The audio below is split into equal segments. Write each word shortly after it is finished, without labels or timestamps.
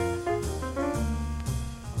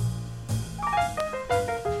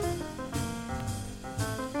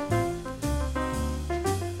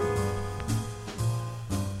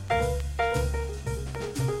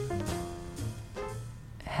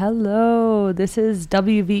Hello, this is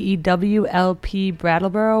WVEWLP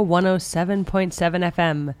Brattleboro 107.7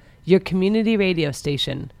 FM, your community radio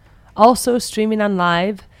station. Also streaming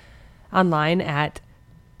online at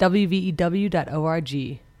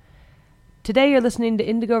wvew.org. Today you're listening to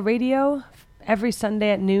Indigo Radio every Sunday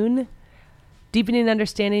at noon, deepening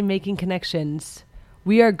understanding, making connections.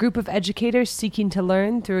 We are a group of educators seeking to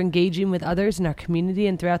learn through engaging with others in our community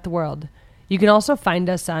and throughout the world. You can also find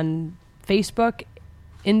us on Facebook,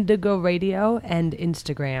 Indigo Radio, and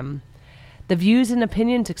Instagram. The views and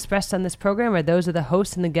opinions expressed on this program are those of the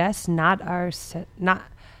hosts and the guests, not the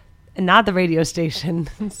radio station.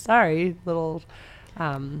 Sorry,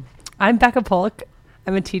 I'm Becca Polk.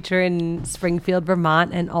 I'm a teacher in Springfield,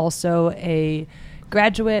 Vermont, and also a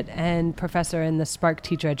graduate and professor in the Spark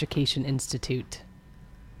Teacher Education Institute.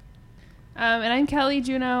 And I'm Kelly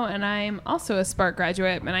Juneau, and I'm also a Spark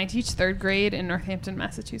graduate, and I teach third grade in Northampton,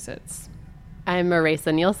 Massachusetts. I'm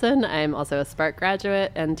Marisa Nielsen. I'm also a Spark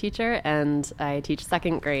graduate and teacher, and I teach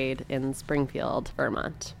second grade in Springfield,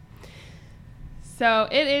 Vermont. So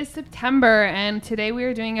it is September, and today we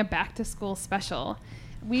are doing a back-to-school special.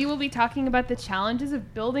 We will be talking about the challenges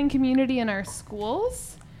of building community in our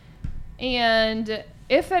schools, and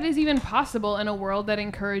if that is even possible in a world that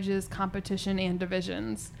encourages competition and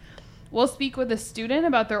divisions. We'll speak with a student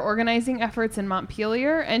about their organizing efforts in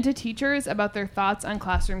Montpelier and to teachers about their thoughts on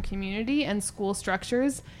classroom community and school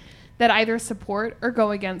structures that either support or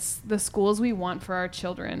go against the schools we want for our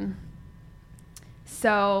children.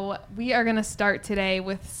 So we are going to start today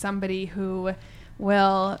with somebody who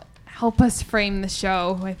will help us frame the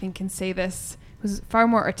show, who I think can say this, who's far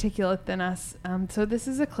more articulate than us. So this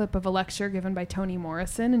is a clip of a lecture given by Toni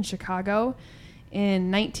Morrison in Chicago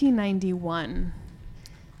in 1991.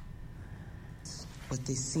 What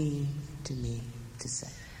they seem to me to say.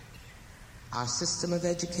 Our system of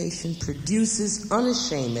education produces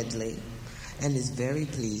unashamedly, and is very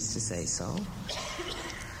pleased to say so,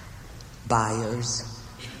 buyers,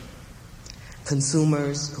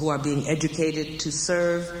 consumers who are being educated to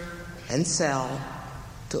serve and sell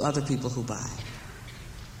to other people who buy.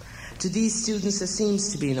 To these students, there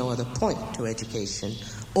seems to be no other point to education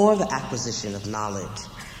or the acquisition of knowledge.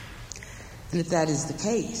 And if that is the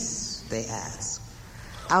case, they ask,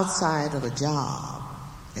 outside of a job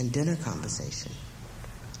and dinner conversation,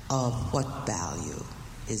 of what value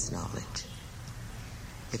is knowledge?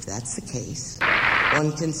 If that's the case,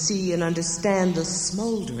 one can see and understand the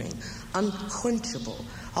smoldering, unquenchable,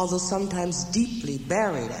 although sometimes deeply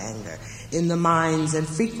buried anger in the minds and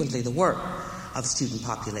frequently the work of student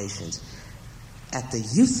populations at the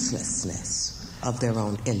uselessness of their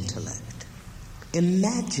own intellect.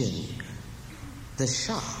 Imagine the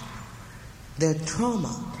shock, their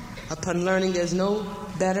trauma upon learning there's no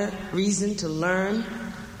better reason to learn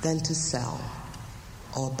than to sell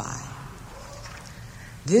or buy.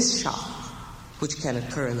 This shock, which can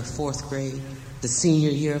occur in the fourth grade, the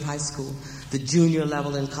senior year of high school, the junior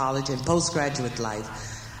level in college, and postgraduate life,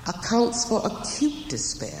 accounts for acute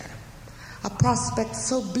despair, a prospect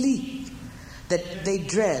so bleak that they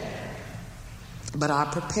dread but are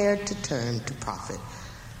prepared to turn to profit,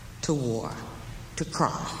 to war, to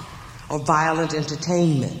crime, or violent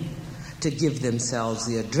entertainment to give themselves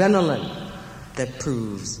the adrenaline that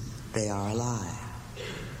proves they are alive,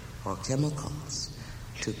 or chemicals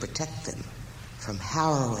to protect them from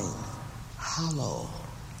harrowing, hollow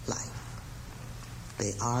life.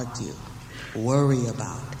 They argue, worry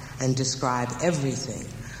about, and describe everything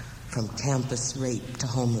from campus rape to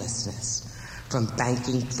homelessness, from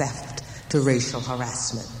banking theft to racial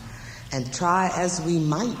harassment, and try as we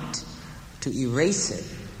might to erase it,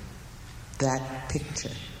 that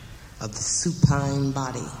picture of the supine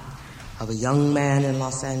body of a young man in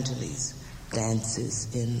Los Angeles dances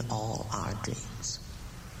in all our dreams.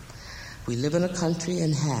 We live in a country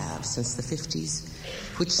and have since the 50s,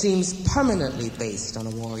 which seems permanently based on a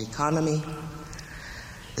war economy.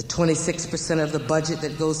 The 26% of the budget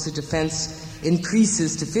that goes to defense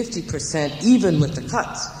increases to 50% even with the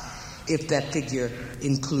cuts, if that figure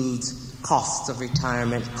includes costs of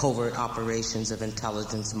retirement, covert operations of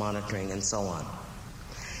intelligence monitoring, and so on.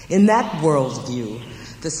 In that worldview,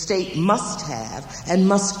 the state must have and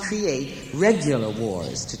must create regular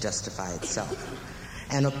wars to justify itself,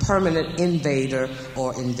 and a permanent invader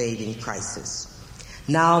or invading crisis.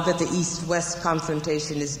 Now that the East-West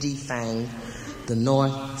confrontation is defanged, the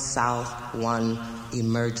North-South one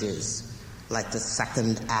emerges like the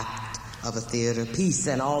second act of a theater piece.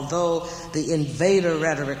 And although the invader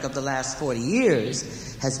rhetoric of the last 40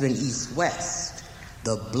 years has been East-West,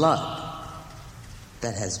 the blood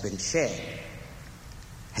that has been shed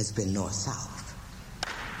has been North-South.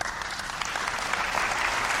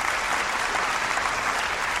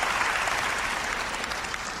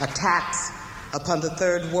 attacks upon the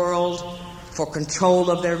third world for control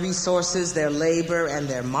of their resources, their labor, and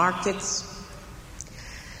their markets.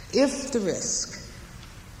 If the risk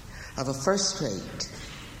of a first-rate,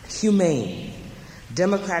 humane,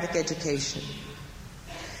 democratic education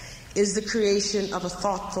is the creation of a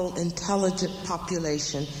thoughtful, intelligent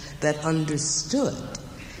population that understood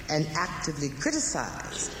and actively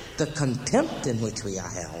criticized the contempt in which we are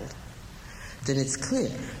held, then it's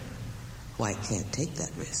clear why it can't take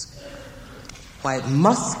that risk, why it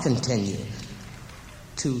must continue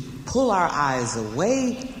to pull our eyes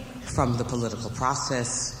away from the political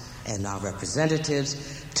process and our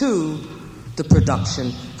representatives to the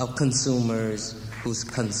production of consumers who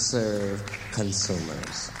conserve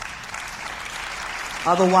consumers.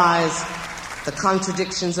 Otherwise, the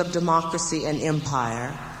contradictions of democracy and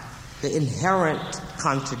empire, the inherent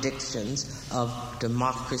contradictions of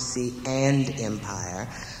democracy and empire,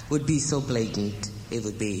 would be so blatant it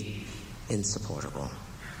would be insupportable.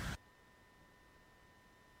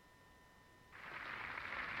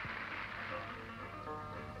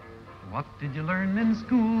 What did you learn in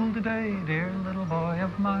school today, dear little boy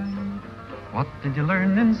of mine? What did you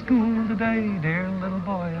learn in school today, dear little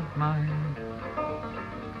boy of mine?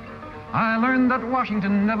 I learned that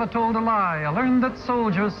Washington never told a lie. I learned that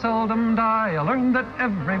soldiers seldom die. I learned that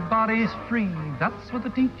everybody's free. That's what the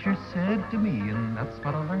teacher said to me, and that's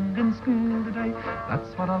what I learned in school today.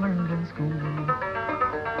 That's what I learned in school.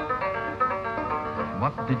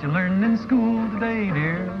 What did you learn in school today,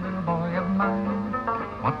 dear little boy of mine?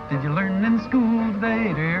 What did you learn in school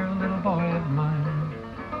today, dear little boy of mine?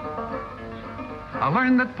 I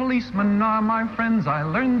learned that policemen are my friends. I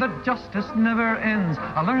learned that justice never ends.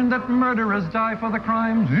 I learned that murderers die for the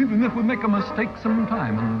crimes, even if we make a mistake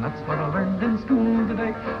sometime. And that's what I learned in school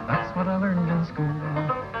today. That's what I learned in school.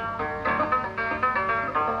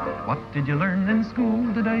 What did you learn in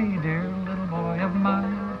school today, dear little boy of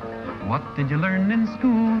mine? What did you learn in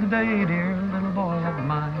school today, dear little boy of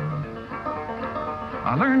mine?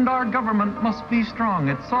 I learned our government must be strong.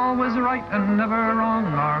 It's always right and never wrong.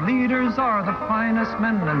 Our leaders are the finest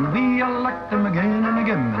men, and we elect them again and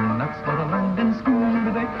again. And that's what I learned in school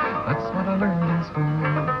today. That's what I learned in school.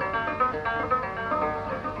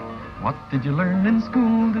 What did you learn in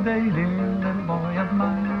school today, dear little boy of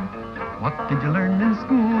mine? What did you learn in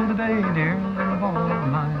school today, dear little boy of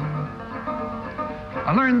mine?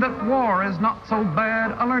 I learned that war is not so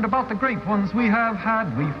bad. I learned about the great ones we have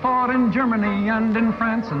had. We fought in Germany and in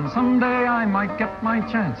France, and someday I might get my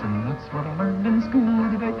chance. And that's what I learned in school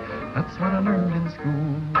today. That's what I learned in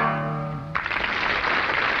school.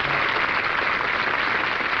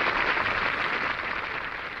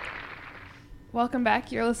 Welcome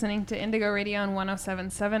back. You're listening to Indigo Radio on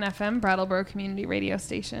 107.7 FM, Brattleboro Community Radio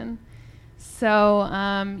Station. So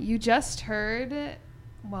you just heard...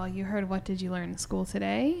 Well, you heard What Did You Learn in School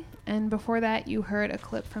Today? And before that, you heard a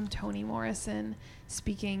clip from Toni Morrison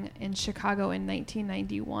speaking in Chicago in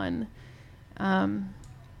 1991.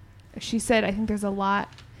 She said, I think there's a lot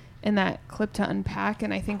in that clip to unpack,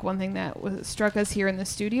 and I think one thing that struck us here in the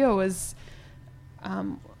studio was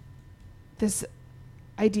this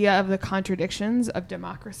idea of the contradictions of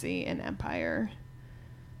democracy and empire.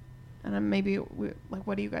 And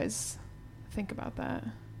what do you guys think about that?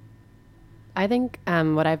 I think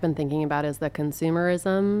what I've been thinking about is the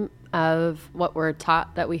consumerism of what we're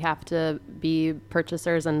taught, that we have to be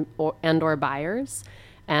purchasers and or buyers,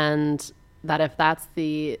 and that if that's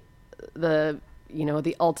the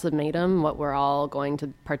ultimatum, what we're all going to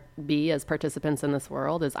be as participants in this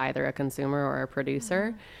world is either a consumer or a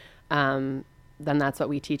producer, then that's what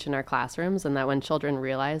we teach in our classrooms, and that when children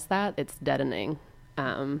realize that, it's deadening.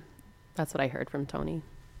 That's what I heard from Toni.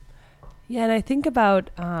 Yeah, and I think about...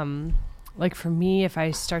 like for me, if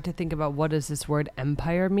I start to think about what does this word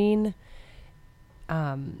empire mean,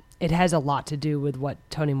 it has a lot to do with what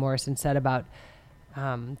Toni Morrison said about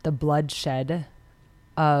the bloodshed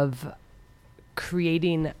of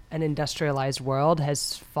creating an industrialized world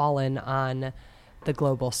has fallen on the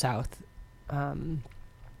global south,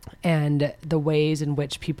 and the ways in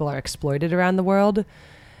which people are exploited around the world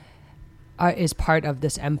is part of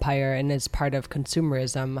this empire and is part of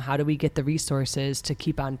consumerism. How do we get the resources to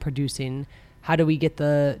keep on producing? How do we get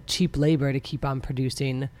the cheap labor to keep on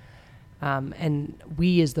producing? And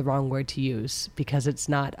we is the wrong word to use because it's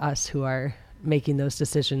not us who are making those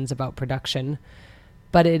decisions about production,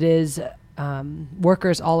 but it is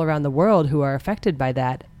workers all around the world who are affected by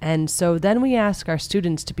that. And so then we ask our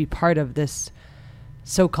students to be part of this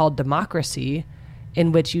so-called democracy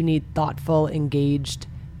in which you need thoughtful, engaged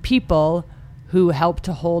people who help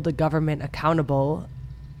to hold a government accountable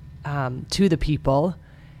to the people.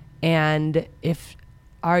 And if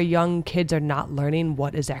our young kids are not learning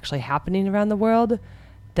what is actually happening around the world,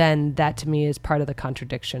 then that to me is part of the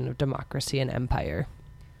contradiction of democracy and empire.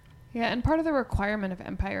 Yeah, and part of the requirement of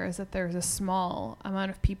empire is that there's a small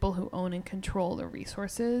amount of people who own and control the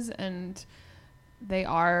resources, and they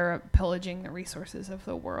are pillaging the resources of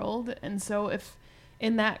the world. And so if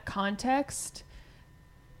in that context,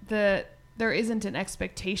 there isn't an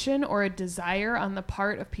expectation or a desire on the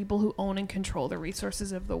part of people who own and control the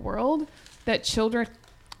resources of the world that children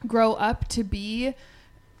grow up to be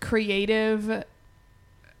creative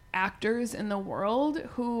actors in the world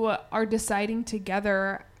who are deciding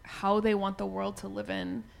together how they want the world to live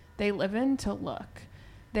in. They live in to look.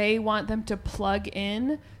 They want them to plug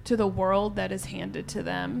in to the world that is handed to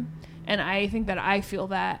them. And I think that I feel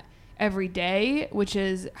that every day, which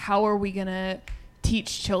is how are we going to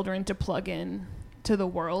teach children to plug in to the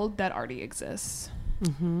world that already exists?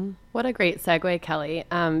 Mm-hmm. What a great segue, Kelly,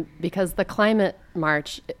 because the Climate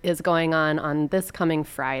March is going on this coming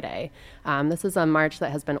Friday. This is a march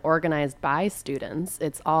that has been organized by students.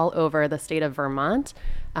 It's all over the state of Vermont.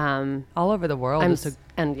 All over the world.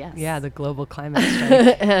 And yes. Yeah, the global climate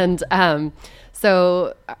strike. And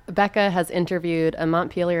so Becca has interviewed a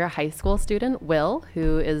Montpelier High School student, Will,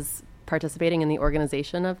 who is participating in the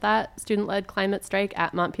organization of that student-led climate strike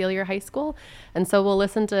at Montpelier High School. And so we'll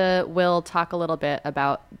listen to Will talk a little bit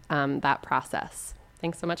about that process.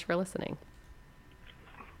 Thanks so much for listening.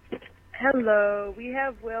 Hello, we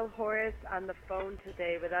have Will Horace on the phone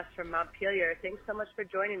today with us from Montpelier. Thanks so much for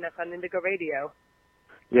joining us on Indigo Radio.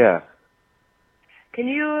 Yeah. Can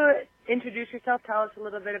you introduce yourself, tell us a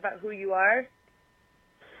little bit about who you are?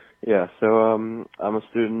 Yeah, so I'm a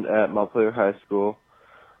student at Montpelier High School.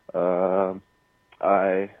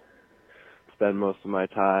 I spend most of my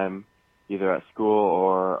time either at school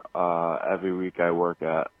or every week I work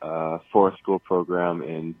at a forest school program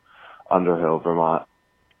in Underhill, Vermont,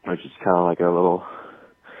 which is kind of like a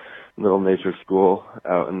little nature school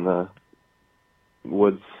out in the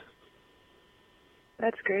woods.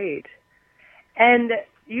 That's great. And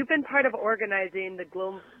you've been part of organizing the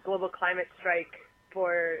global climate strike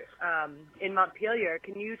for in Montpelier.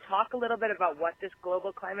 Can you talk a little bit about what this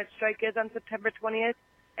global climate strike is on September 20th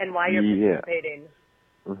and why you're participating?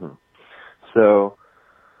 Mm-hmm. So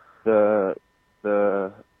the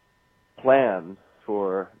plan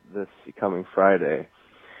for this coming Friday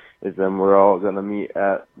is then we're all going to meet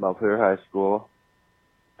at Montpelier High School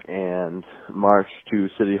and march to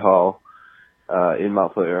City Hall in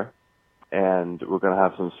Montpelier. And we're going to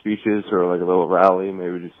have some speeches or like a little rally,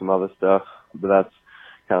 maybe do some other stuff. But that's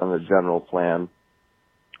kind of the general plan.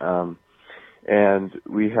 And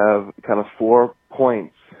we have kind of 4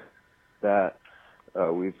 points that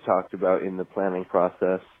we've talked about in the planning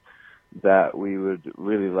process that we would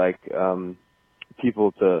really like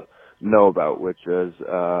people to know about, which is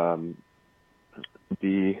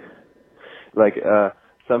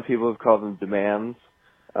some people have called them demands.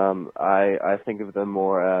 I think of them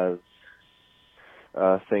more as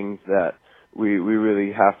things that we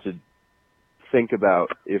really have to think about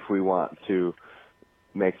if we want to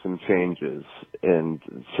make some changes and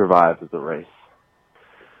survive as a race.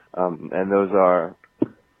 And those are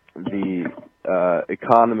the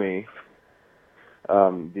economy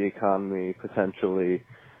potentially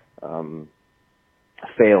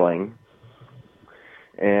failing,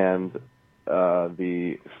 and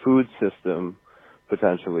the food system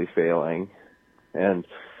potentially failing, and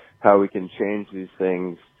how we can change these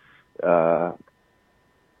things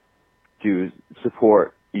to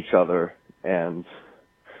support each other and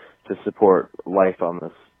to support life on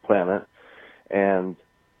this planet. And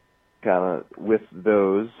kind of with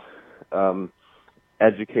those,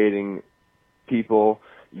 educating people,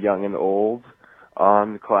 young and old,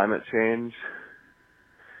 on climate change.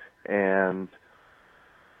 And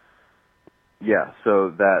yeah,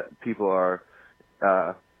 so that people are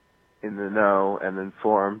in the know and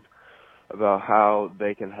informed about how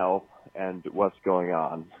they can help and what's going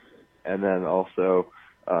on. And then also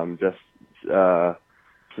just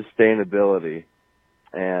sustainability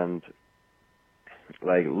and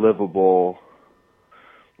like livable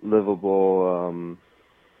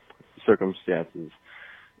circumstances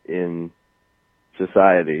in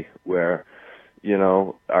society where, you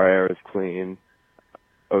know, our air is clean,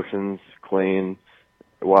 oceans clean,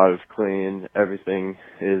 water's clean, everything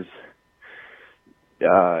is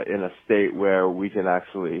in a state where we can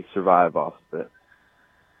actually survive off of it.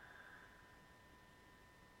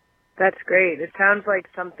 That's great. It sounds like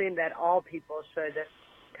something that all people should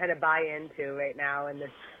kind of buy into right now in this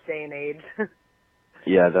day and age.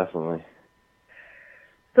 Yeah, definitely.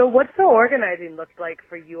 So what's the organizing looked like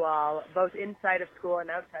for you all, both inside of school and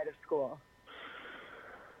outside of school?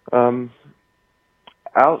 Outside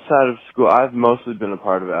of school, I've mostly been a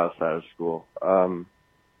part of outside of school.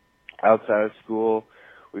 Outside of school,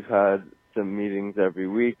 we've had some meetings every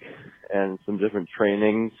week and some different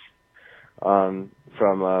trainings from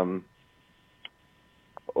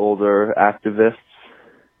older activists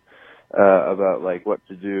about like what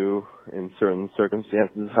to do in certain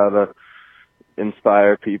circumstances, how to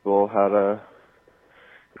inspire people, how to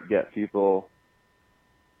get people,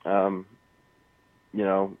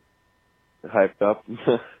 hyped up.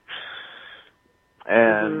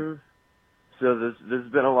 And so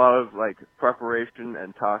there's been a lot of like preparation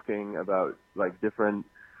and talking about like different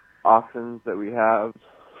options that we have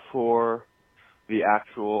for the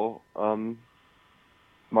actual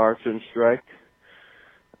march and strike.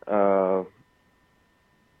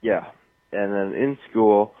 And then in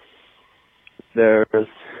school,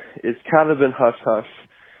 it's kind of been hush-hush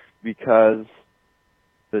because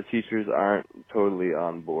the teachers aren't totally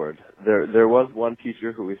on board. There was one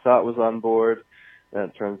teacher who we thought was on board, and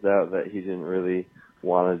it turns out that he didn't really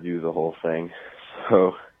want to do the whole thing.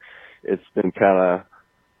 So it's been kind of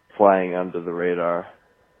flying under the radar.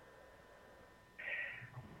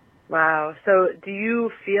 Wow. So do you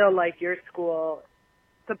feel like your school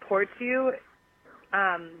supports you,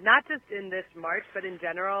 not just in this march, but in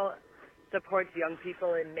general, supports young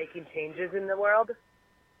people in making changes in the world?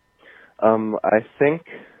 I think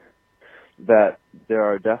that there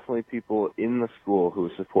are definitely people in the school who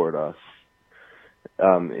support us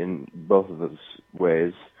in both of those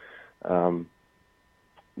ways.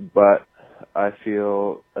 But I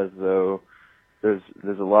feel as though there's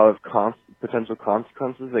a lot of potential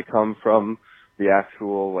consequences that come from the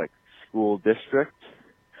actual like school district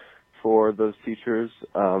for those teachers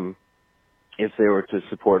if they were to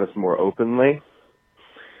support us more openly.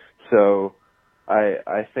 So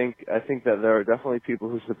I think that there are definitely people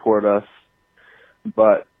who support us,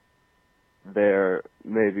 but they're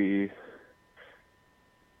maybe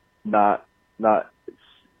not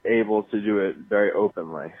able to do it very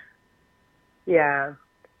openly. Yeah.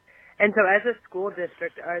 And so as a school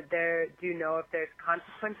district, do you know if there's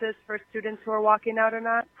consequences for students who are walking out or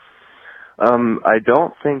not? I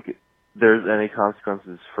don't think there's any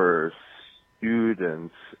consequences for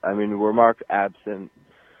students. I mean, we're marked absent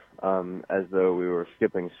as though we were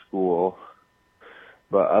skipping school.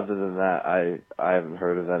 But other than that, I haven't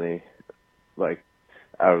heard of any, like,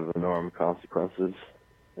 out of the norm consequences.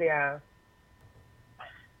 Yeah.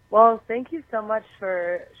 Well, thank you so much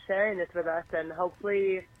for sharing this with us, and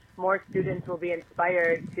hopefully more students will be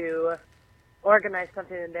inspired to organize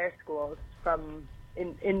something in their schools from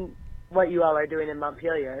in what you all are doing in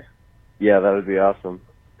Montpelier. Yeah, that would be awesome.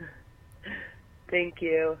 Thank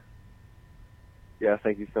you. Yeah,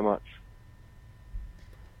 thank you so much.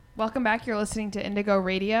 Welcome back. You're listening to Indigo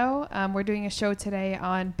Radio. We're doing a show today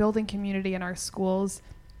on building community in our schools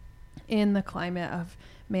in the climate of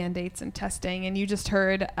mandates and testing. And you just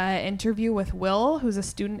heard an interview with Will, who's a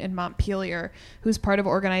student in Montpelier, who's part of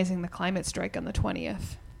organizing the climate strike on the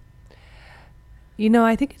 20th. You know,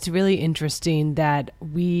 I think it's really interesting that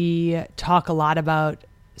we talk a lot about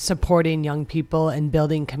supporting young people and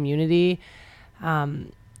building community.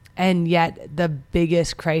 And yet the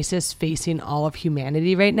biggest crisis facing all of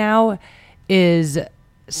humanity right now is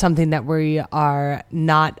something that we are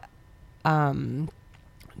not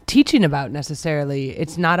teaching about necessarily.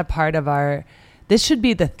 It's not a part of this should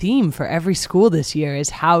be the theme for every school this year, is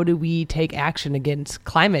how do we take action against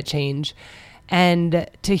climate change? And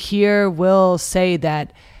to hear Will say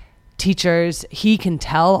that teachers, he can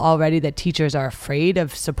tell already that teachers are afraid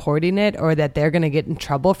of supporting it or that they're going to get in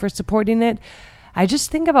trouble for supporting it. I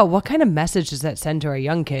just think about what kind of message does that send to our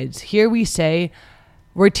young kids? Here we say,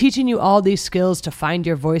 we're teaching you all these skills to find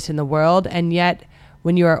your voice in the world, and yet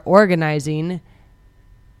when you are organizing,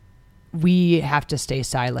 we have to stay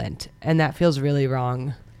silent, and that feels really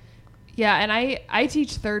wrong. Yeah, and I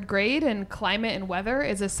teach third grade, and climate and weather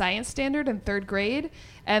is a science standard in third grade,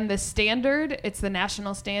 and the standard, it's the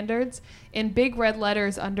national standards, in big red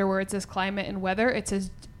letters under where it says climate and weather, it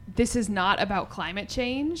says this is not about climate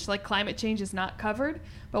change. Like, climate change is not covered.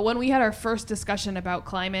 But when we had our first discussion about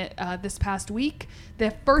climate this past week,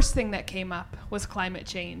 the first thing that came up was climate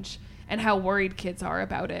change and how worried kids are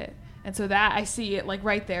about it. And so that, I see it like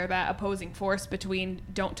right there, that opposing force between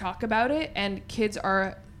don't talk about it and kids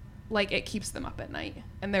are like, it keeps them up at night,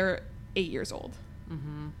 and they're 8 years old.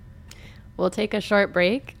 Mm-hmm. We'll take a short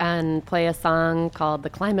break and play a song called The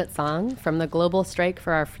Climate Song from the Global Strike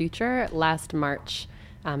for Our Future last March.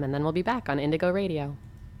 And then we'll be back on Indigo Radio.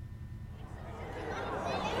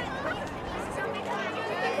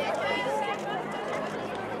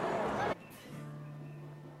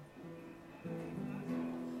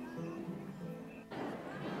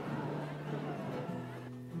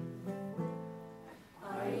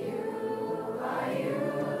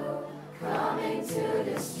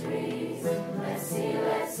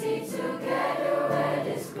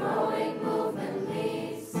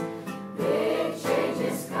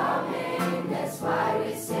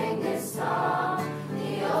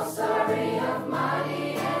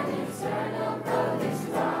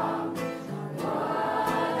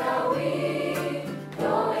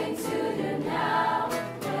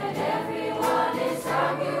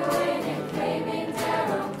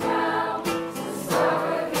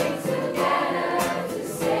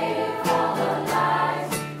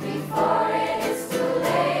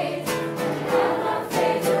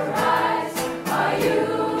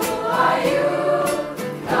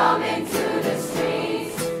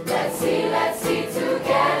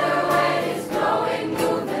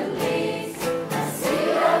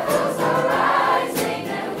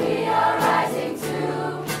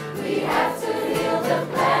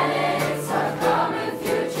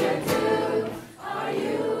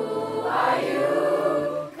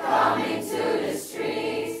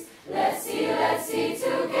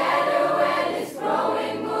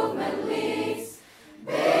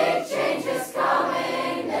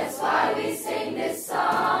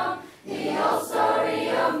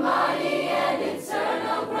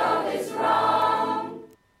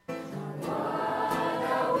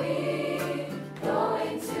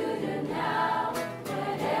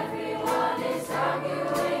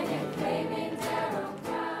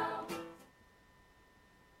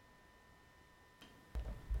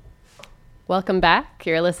 Welcome back.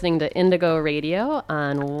 You're listening to Indigo Radio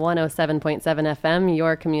on 107.7 FM,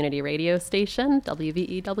 your community radio station,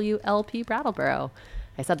 WVEW-LP Brattleboro.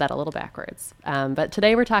 I said that a little backwards. But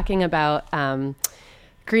today we're talking about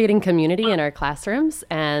creating community in our classrooms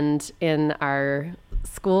and in our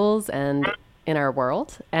schools and in our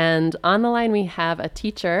world. And on the line we have a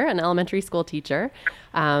teacher, an elementary school teacher.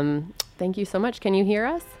 Thank you so much. Can you hear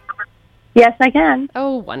us? Yes, I can.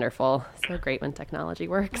 Oh, wonderful. So great when technology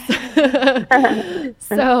works.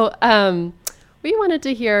 So we wanted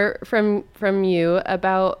to hear from you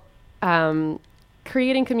about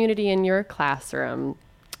creating community in your classroom.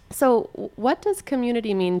 So what does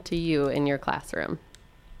community mean to you in your classroom?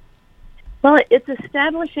 Well, it's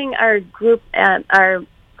establishing our group, our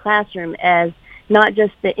classroom as not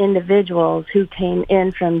just the individuals who came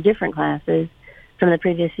in from different classes from the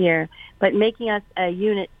previous year, but making us a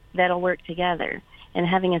unit that'll work together and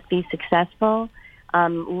having us be successful,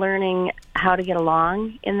 learning how to get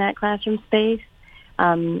along in that classroom space,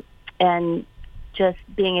 and just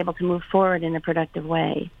being able to move forward in a productive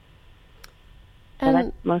way. So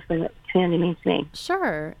that's mostly what community means to me.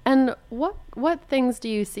 Sure. And what things do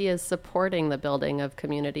you see as supporting the building of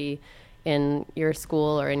community in your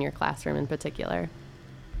school or in your classroom in particular?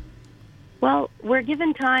 Well, we're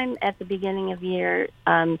given time at the beginning of the year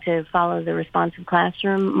to follow the responsive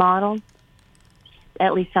classroom model,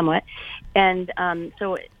 at least somewhat. And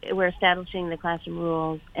so we're establishing the classroom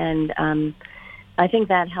rules, and I think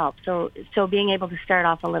that helps. So being able to start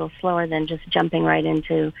off a little slower than just jumping right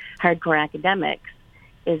into hardcore academics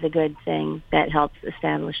is a good thing that helps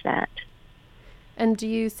establish that. And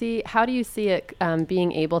how do you see it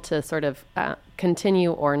being able to sort of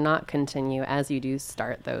continue or not continue as you do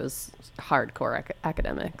start those hardcore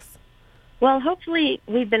academics? Well, hopefully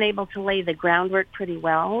we've been able to lay the groundwork pretty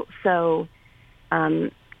well. So I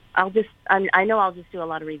know I'll just do a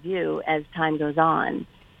lot of review as time goes on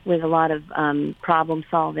with a lot of problem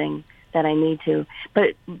solving that I need to.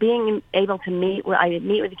 But being able to I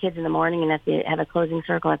meet with the kids in the morning and have a closing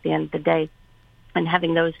circle at the end of the day, and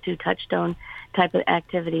having those two touchstone type of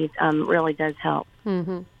activities really does help.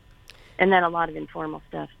 Mm-hmm. And then a lot of informal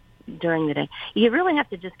stuff during the day. You really have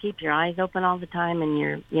to just keep your eyes open all the time,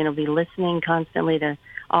 and be listening constantly to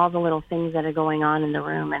all the little things that are going on in the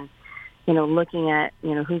room, and looking at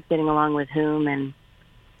who's getting along with whom,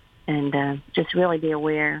 and just really be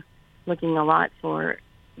aware, looking a lot for,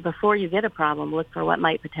 before you get a problem, look for what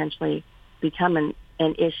might potentially become an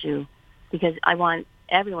issue, because I want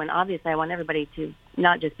everybody to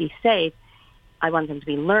not just be safe. I want them to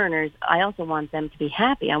be learners. I also want them to be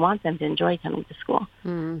happy. I want them to enjoy coming to school.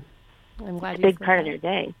 I'm glad it's a big part of their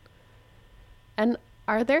day. And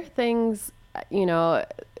are there things,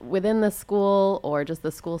 within the school or just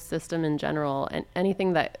the school system in general, and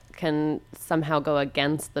anything that can somehow go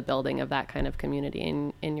against the building of that kind of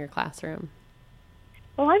community in your classroom?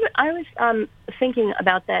 Well, I was thinking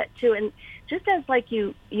about that too, and just as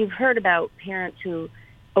you've heard about parents who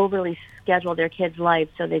overly schedule their kids' lives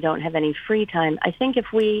so they don't have any free time. I think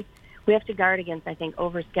if we have to guard against,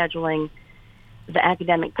 overscheduling the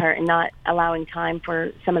academic part and not allowing time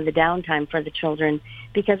for some of the downtime for the children,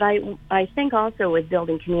 because I think also with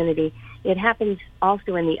building community, it happens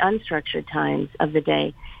also in the unstructured times of the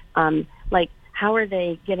day. How are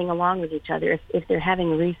they getting along with each other? If they're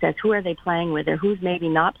having a recess, who are they playing with, or who's maybe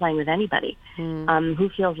not playing with anybody? Who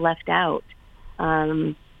feels left out?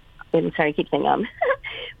 I'm sorry, I keep saying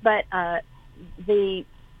but how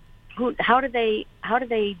do they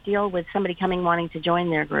deal with somebody coming wanting to join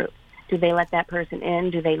their group? Do they let that person in?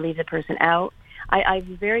 Do they leave the person out?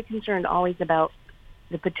 I'm very concerned always about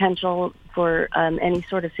the potential for any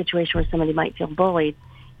sort of situation where somebody might feel bullied,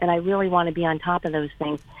 and I really want to be on top of those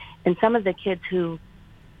things. And some of the kids who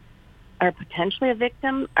are potentially a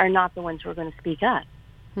victim are not the ones who are going to speak up.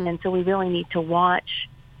 And so we really need to watch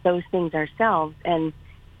those things ourselves. And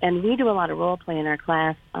we do a lot of role play in our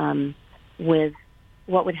class with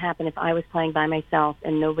what would happen if I was playing by myself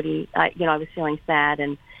and nobody, I was feeling sad,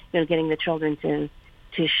 and getting the children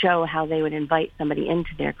to show how they would invite somebody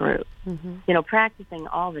into their group. Practicing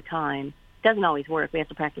all the time doesn't always work. We have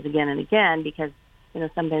to practice again and again because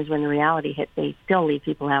sometimes when the reality hits, they still leave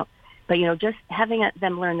people out. But just having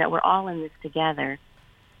them learn that we're all in this together,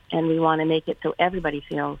 and we want to make it so everybody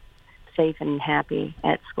feels safe and happy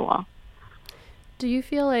at school. Do you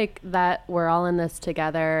feel like that we're all in this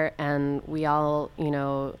together and we all,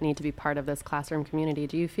 need to be part of this classroom community?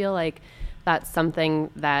 Do you feel like that's something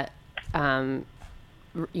that,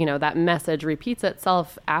 that message repeats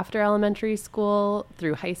itself after elementary school,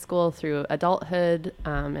 through high school, through adulthood,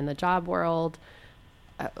 in the job world?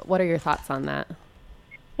 What are your thoughts on that?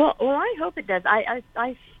 Well, I hope it does. I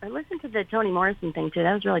listened to the Toni Morrison thing too.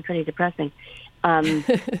 That was really pretty depressing,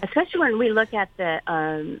 especially when we look at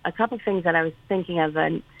the a couple of things that I was thinking of.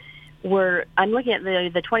 I'm looking at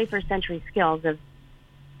the 21st century skills of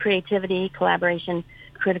creativity, collaboration,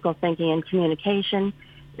 critical thinking, and communication,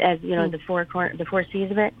 as you know, the four C's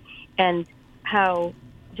of it, and how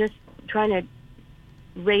just trying to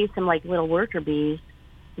raise some like little worker bees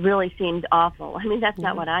really seemed awful. I mean, that's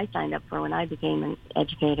not what I signed up for when I became an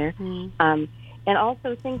educator. And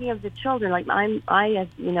also thinking of the children, like I'm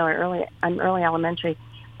early elementary.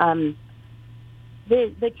 The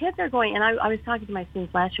kids are going, and I was talking to my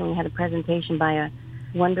students last year when we had a presentation by a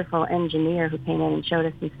wonderful engineer who came in and showed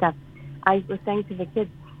us some stuff. I was saying to the kids,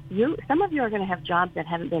 some of you are going to have jobs that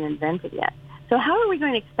haven't been invented yet. So how are we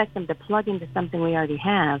going to expect them to plug into something we already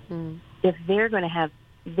have if they're going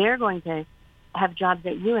to have jobs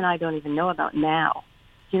that you and I don't even know about now?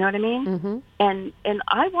 Do you know what I mean? Mm-hmm. And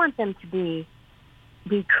I want them to be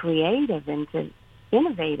creative and to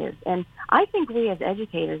innovative. And I think we as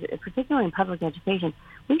educators, particularly in public education,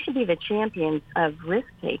 we should be the champions of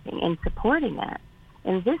risk-taking and supporting that.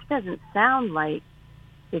 And this doesn't sound like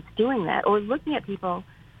it's doing that, or looking at people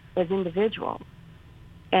as individuals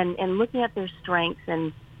and looking at their strengths.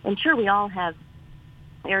 And sure, we all have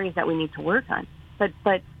areas that we need to work on, but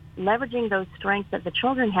leveraging those strengths that the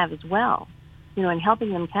children have as well, you know, and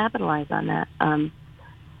helping them capitalize on that.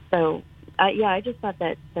 I just thought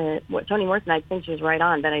that what Toni Morrison, I think she was right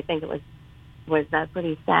on, but I think it was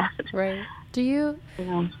pretty sad. Right. Do you,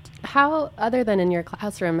 how, other than in your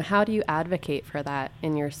classroom, how do you advocate for that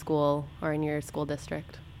in your school or in your school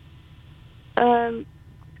district?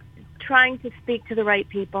 Trying to speak to the right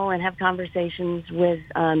people and have conversations with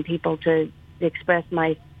people to express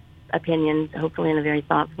my opinions, hopefully in a very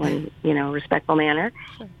thoughtful and, respectful manner.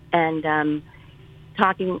 Sure. And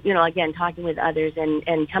talking with others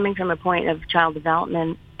and coming from a point of child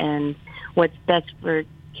development and what's best for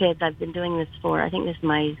kids. I've been doing this I think this is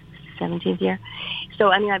my 17th year. So,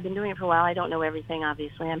 I mean, I've been doing it for a while. I don't know everything,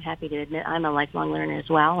 obviously. I'm happy to admit I'm a lifelong learner as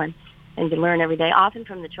well and can learn every day, often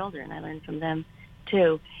from the children. I learn from them,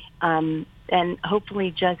 too. And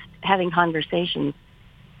hopefully just having conversations,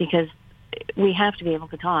 because we have to be able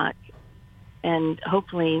to talk and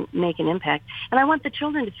hopefully make an impact. And I want the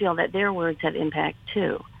children to feel that their words have impact,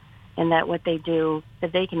 too, and that what they do,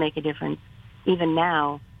 that they can make a difference even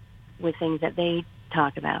now with things that they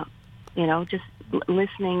talk about, just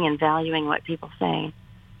listening and valuing what people say.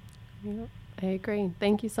 Yeah, I agree.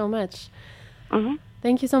 Thank you so much. Mm-hmm.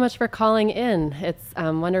 Thank you so much for calling in. It's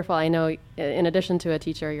wonderful. I know in addition to a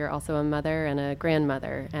teacher, you're also a mother and a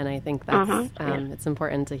grandmother, and I think that's it's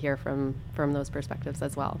important to hear from those perspectives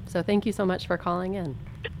as well. So thank you so much for calling in.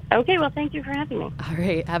 Okay, well, thank you for having me. All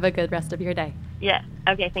right. Have a good rest of your day. Yeah.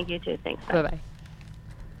 Okay, thank you too. Thanks. Bye. Bye-bye.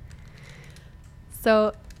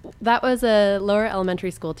 So that was a lower elementary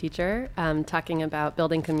school teacher talking about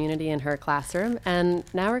building community in her classroom. And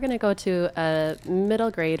now we're going to go to a middle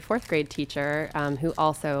grade, fourth grade teacher who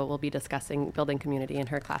also will be discussing building community in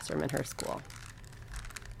her classroom and her school.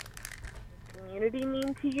 Community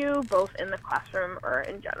mean to you, both in the classroom or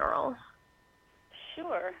in general?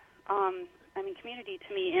 Sure. Community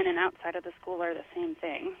to me in and outside of the school are the same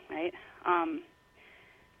thing, right?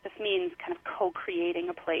 This means kind of co-creating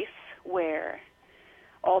a place where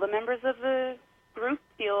all the members of the group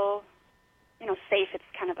feel, safe. It's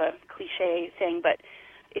kind of a cliche thing, but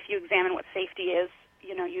if you examine what safety is,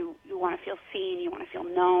 you want to feel seen, you want to feel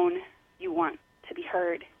known, you want to be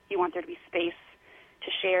heard, you want there to be space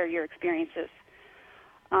to share your experiences.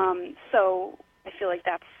 So I feel like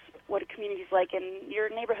that's what a community is like in your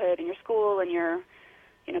neighborhood, in your school, in your,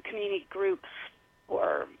 community groups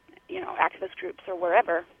or, activist groups or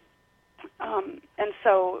wherever. And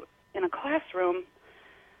so in a classroom,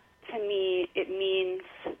 to me, it means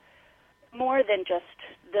more than just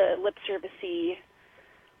the lip service-y,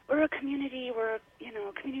 we're a community, we're,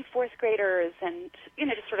 community of fourth graders, and,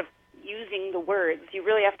 just sort of using the words. You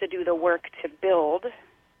really have to do the work to build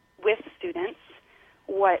with students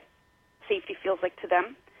what safety feels like to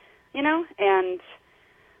them, and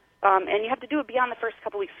you have to do it beyond the first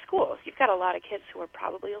couple weeks of school. You've got a lot of kids who are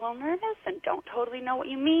probably a little nervous and don't totally know what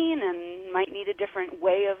you mean and might need a different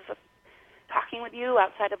way of talking with you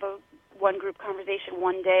outside of a one group conversation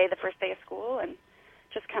one day, the first day of school, and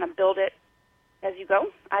just kind of build it as you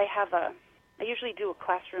go. I usually do a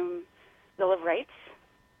classroom Bill of Rights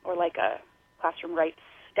or like a classroom rights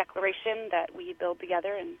declaration that we build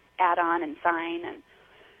together and add on and sign, and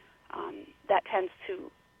that tends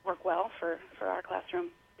to work well for our classroom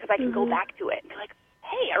because I can go back to it and be like,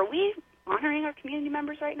 hey, are we honoring our community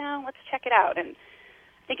members right now? Let's check it out. And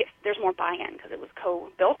think there's more buy-in because it was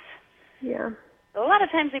co-built. Yeah. But a lot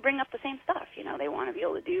of times they bring up the same stuff. You know, they want to be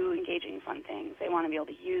able to do engaging, fun things. They want to be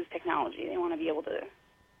able to use technology. They want to be able to,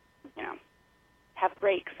 you know, have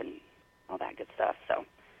breaks and all that good stuff. So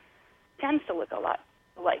it tends to look a lot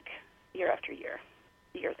like year after year,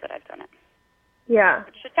 the years that I've done it. Yeah.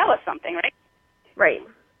 Which should tell us something, right? Right.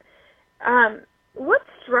 What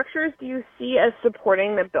structures do you see as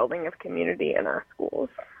supporting the building of community in our schools?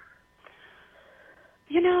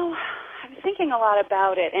 You know, I'm thinking a lot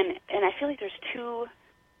about it, and I feel like there's two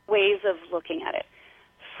ways of looking at it.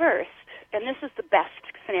 First, and this is the best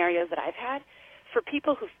scenarios that I've had, for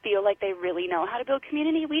people who feel like they really know how to build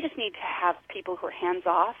community, we just need to have people who are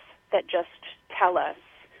hands-off that just tell us,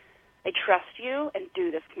 I trust you, and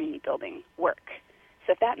do this community building work.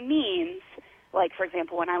 So if that means, like, for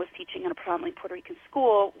example, when I was teaching in a predominantly Puerto Rican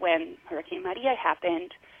school, when Hurricane Maria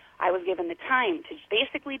happened, I was given the time to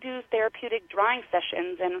basically do therapeutic drawing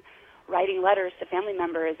sessions and writing letters to family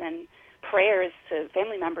members and prayers to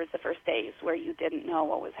family members the first days where you didn't know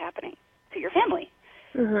what was happening to your family.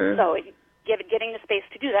 Mm-hmm. So getting the space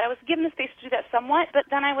to do that, I was given the space to do that somewhat, but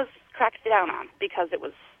then I was cracked down on because it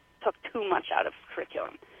took too much out of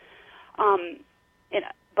curriculum.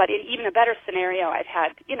 But in even a better scenario, I've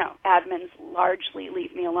had, you know, admins largely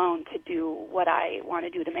leave me alone to do what I want to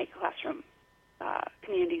do to make a classroom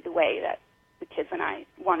community the way that the kids and I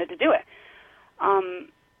wanted to do it.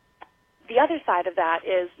 The other side of that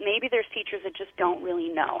is maybe there's teachers that just don't really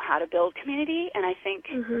know how to build community, and I think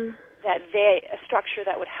that a structure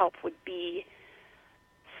that would help would be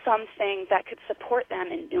something that could support them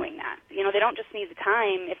in doing that. You know, they don't just need the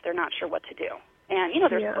time if they're not sure what to do. And, you know,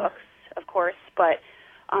 there's books, of course, but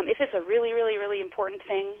if it's a really, really, really important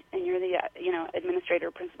thing and you're the, you know, administrator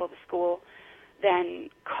or principal of the school, then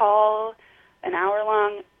call an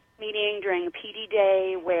hour-long meeting during a PD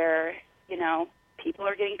day where, you know, people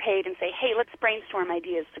are getting paid and say, hey, let's brainstorm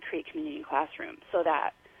ideas to create community in classrooms so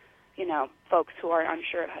that, you know, folks who are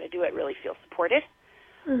unsure of how to do it really feel supported.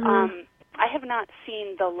 I have not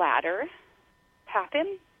seen the latter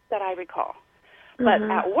happen that I recall. But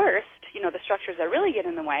at worst, you know, the structures that really get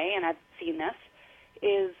in the way, and I've seen this,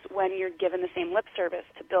 is when you're given the same lip service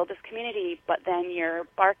to build this community, but then you're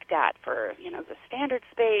barked at for, you know, the standard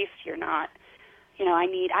space. You're not, you know, I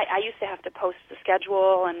used to have to post the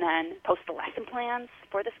schedule and then post the lesson plans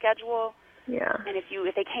for the schedule. Yeah. And if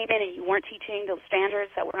they came in and you weren't teaching those standards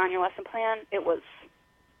that were on your lesson plan, it was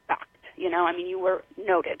docked. You know, I mean, you were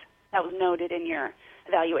noted. That was noted in your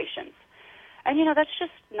evaluations. And, you know, that's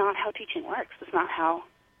just not how teaching works. It's not how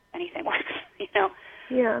anything works, you know.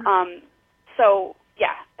 Yeah. So,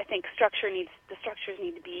 yeah, I think the structures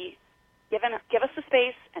need to be give us the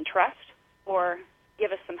space and trust, or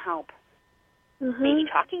give us some help. Maybe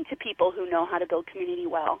talking to people who know how to build community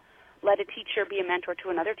well. Let a teacher be a mentor to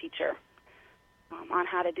another teacher on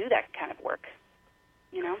how to do that kind of work,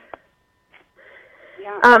 you know.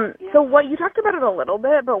 Yeah. So what you talked about it a little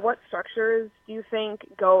bit, but what structures do you think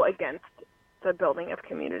go against the building of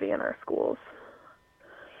community in our schools?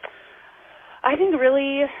 I think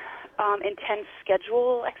really intense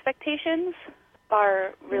schedule expectations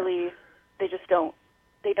are really, they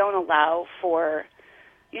don't allow for,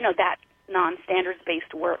 you know, that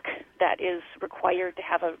non-standards-based work that is required to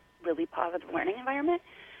have a really positive learning environment.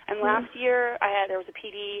 And last year there was a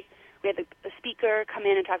PD, we had the speaker come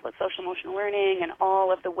in and talk about social emotional learning and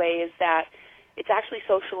all of the ways that it's actually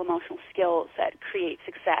social emotional skills that create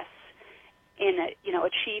success in, you know,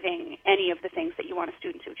 achieving any of the things that you want a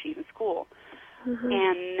student to achieve in school.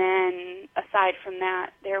 And then aside from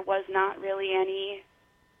that, there was not really any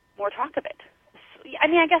more talk of it. I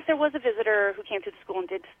mean, I guess there was a visitor who came to the school and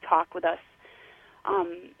did talk with us,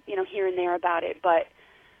 you know, here and there about it, but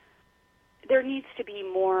there needs to be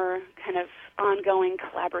more kind of ongoing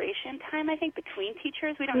collaboration time, I think, between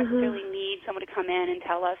teachers. We don't necessarily need someone to come in and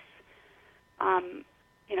tell us,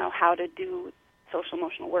 you know, how to do social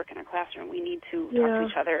emotional work in our classroom. We need to talk to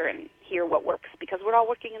each other and hear what works, because we're all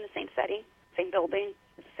working in the same setting, same building,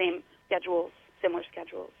 same schedules, similar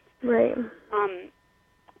schedules. Right.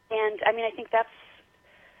 And, I mean, I think that's,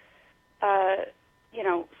 you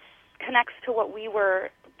know, connects to what we were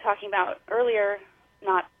talking about earlier,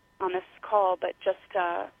 not on this call, but just,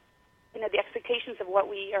 you know, the expectations of what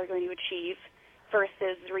we are going to achieve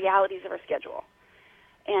versus the realities of our schedule.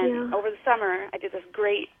 And over the summer, I did this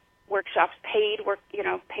great workshops, paid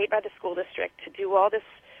by the school district, to do all this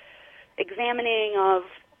examining of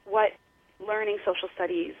what learning social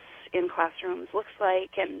studies in classrooms looks like,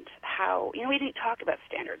 and how, you know, we didn't talk about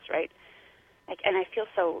standards, right? Like, and I feel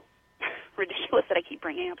so ridiculous that I keep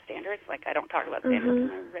bringing up standards. Like, I don't talk about standards in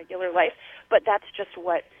my regular life, but that's just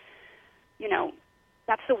what, you know,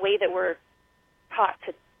 that's the way that we're taught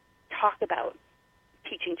to talk about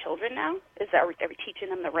teaching children now, is that are we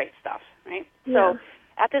teaching them the right stuff, right? Yeah. So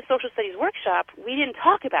at the social studies workshop, we didn't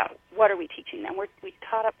talk about what are we teaching them. We didn't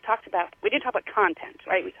talk about content,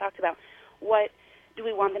 right? We talked about what do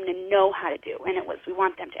we want them to know how to do, and it was we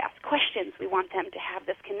want them to ask questions. We want them to have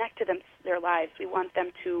this connect to their lives. We want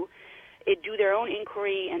them to do their own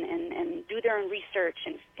inquiry and do their own research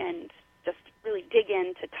and just really dig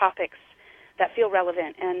into topics that feel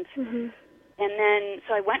relevant. And then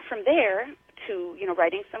so I went from there to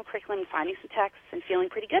writing some curriculum, finding some texts, and feeling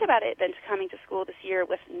pretty good about it, then to coming to school this year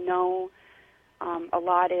with no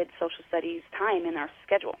allotted social studies time in our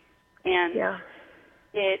schedule. And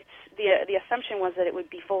the assumption was that it would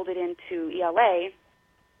be folded into ELA,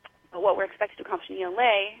 but what we're expected to accomplish in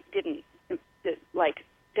ELA didn't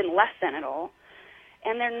lessen at all.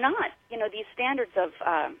 And they're not, these standards of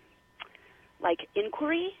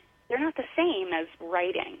inquiry, they're not the same as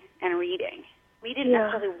writing and reading. We didn't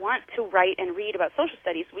necessarily want to write and read about social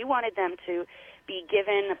studies. We wanted them to be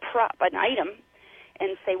given an item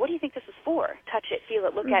and say, what do you think this is for? Touch it, feel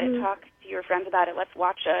it, look at it, talk to your friends about it. Let's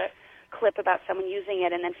watch a clip about someone using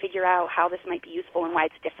it and then figure out how this might be useful and why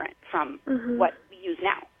it's different from what we use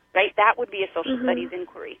now, right? That would be a social studies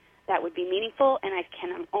inquiry. That would be meaningful, and I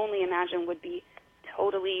can only imagine would be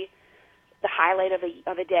totally the highlight of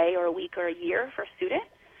a day or a week or a year for a student.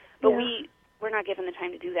 But we're not given the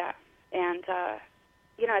time to do that. And,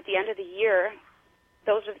 at the end of the year,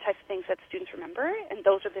 those are the types of things that students remember, and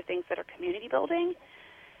those are the things that are community building.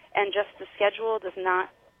 And just the schedule does not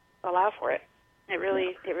allow for it. It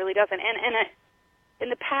really doesn't. And in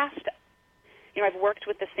the past, I've worked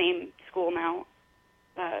with the same school now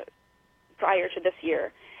prior to this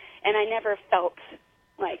year, and I never felt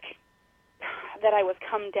like that I was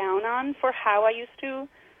come down on for how I used to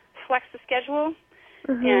flex the schedule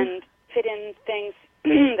and fit in things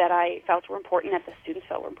that I felt were important, that the students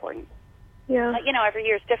felt were important. Yeah. Every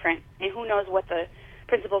year is different, and who knows what the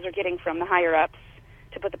principals are getting from the higher-ups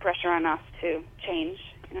to put the pressure on us to change.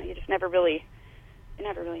 You just never really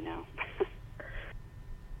know.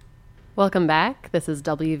 Welcome back. This is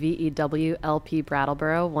WVEW LP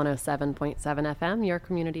Brattleboro 107.7 FM, your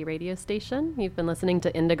community radio station. You've been listening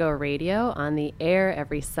to Indigo Radio on the air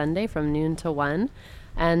every Sunday from noon to 1.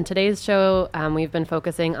 And today's show, we've been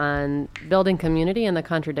focusing on building community and the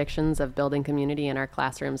contradictions of building community in our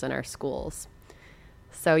classrooms and our schools.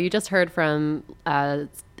 So you just heard from a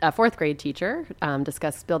fourth grade teacher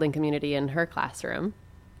discuss building community in her classroom.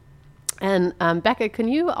 And Becca, can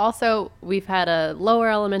you also, we've had a lower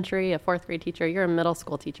elementary, a fourth grade teacher, you're a middle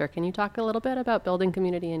school teacher. Can you talk a little bit about building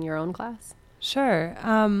community in your own class? Sure.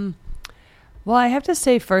 Well, I have to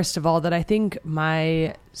say, first of all, that I think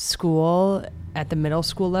my school at the middle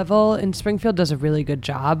school level in Springfield does a really good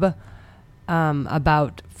job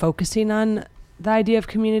about focusing on the idea of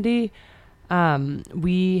community.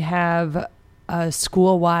 We have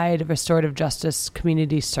school-wide restorative justice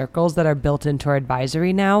community circles that are built into our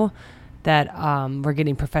advisory now that we're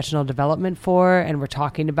getting professional development for, and we're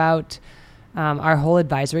talking about our whole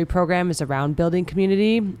advisory program is around building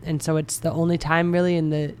community. And so it's the only time really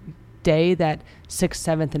in the day that 6th,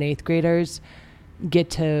 7th, and 8th graders get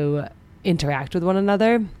to interact with one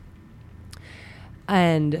another.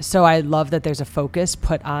 And so I love that there's a focus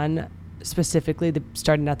put on specifically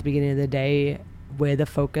starting at the beginning of the day with a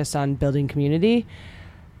focus on building community.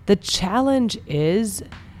 The challenge is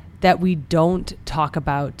that we don't talk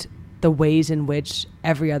about the ways in which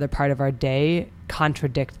every other part of our day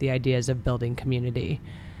contradict the ideas of building community.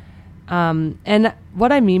 And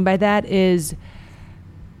what I mean by that is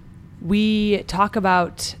we talk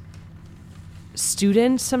about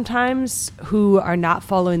students sometimes who are not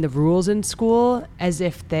following the rules in school as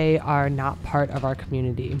if they are not part of our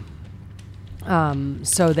community.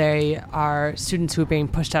 So they are students who are being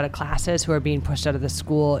pushed out of classes, who are being pushed out of the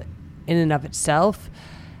school in and of itself.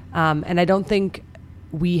 And I don't think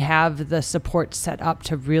we have the support set up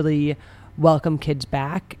to really welcome kids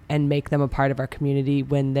back and make them a part of our community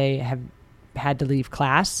when they have had to leave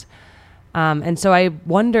class. And so I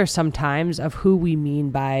wonder sometimes of who we mean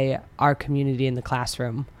by our community in the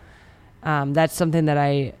classroom. That's something that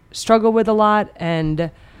I struggle with a lot.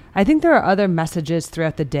 And I think there are other messages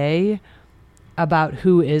throughout the day about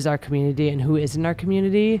who is our community and who isn't our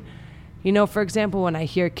community. For example, when I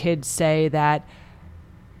hear kids say that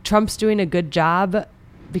Trump's doing a good job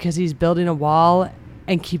because he's building a wall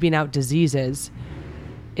and keeping out diseases,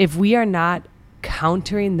 if we are not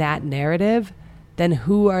countering that narrative, then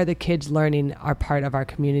who are the kids learning are part of our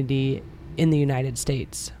community in the United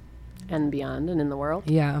States? And beyond and in the world?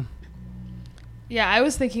 Yeah. Yeah, I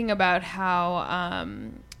was thinking about how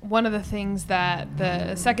one of the things that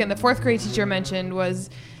the fourth grade teacher mentioned was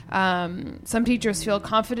some teachers feel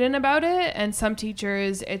confident about it, and some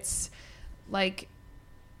teachers it's like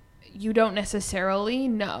you don't necessarily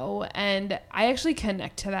know. And I actually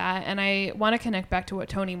connect to that, and I want to connect back to what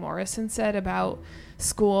Toni Morrison said about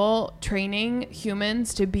school training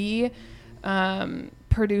humans to be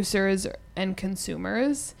producers and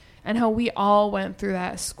consumers, and how we all went through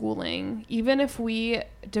that schooling. Even if we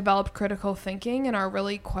developed critical thinking and are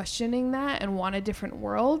really questioning that and want a different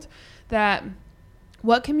world, that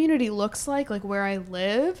what community looks like where I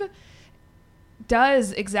live,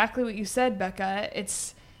 does exactly what you said, Becca.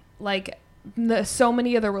 It's like so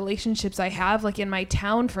many of the relationships I have, like in my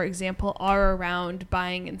town, for example, are around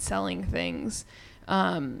buying and selling things.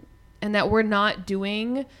 And that we're not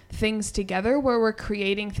doing things together, where we're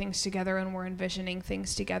creating things together and we're envisioning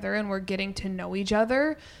things together and we're getting to know each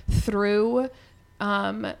other through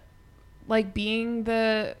being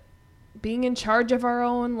in charge of our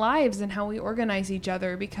own lives and how we organize each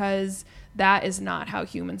other, because that is not how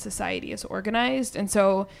human society is organized. And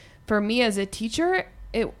so for me as a teacher,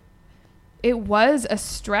 it was a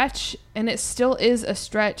stretch, and it still is a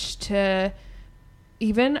stretch, to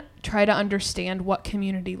even try to understand what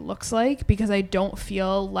community looks like, because I don't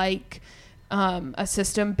feel like a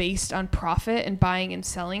system based on profit and buying and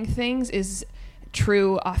selling things is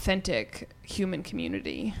true, authentic human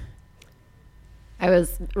community. I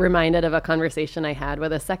was reminded of a conversation I had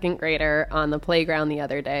with a second grader on the playground the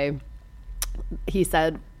other day. He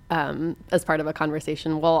said, as part of a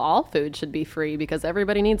conversation, well, all food should be free because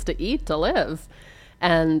everybody needs to eat to live.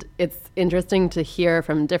 And it's interesting to hear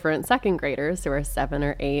from different second graders who are 7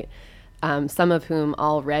 or 8, some of whom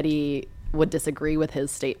already would disagree with his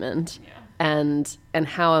statement. Yeah. And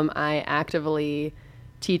how am I actively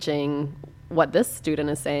teaching what this student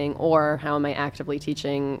is saying, or how am I actively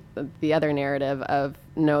teaching the other narrative of,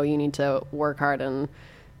 no, you need to work hard and,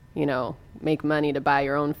 make money to buy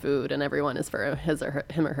your own food, and everyone is for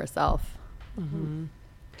him or herself. Mm-hmm.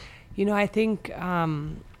 I think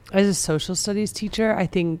as a social studies teacher, I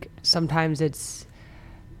think sometimes it's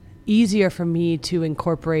easier for me to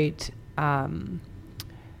incorporate the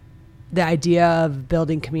idea of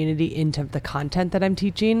building community into the content that I'm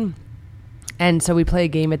teaching. And so we play a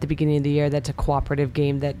game at the beginning of the year that's a cooperative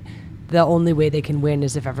game that the only way they can win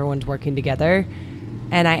is if everyone's working together.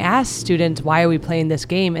 And I ask students, why are we playing this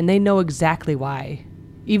game? And they know exactly why.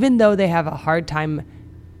 Even though they have a hard time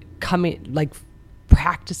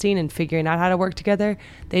practicing and figuring out how to work together,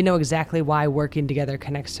 they know exactly why working together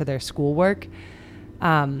connects to their schoolwork.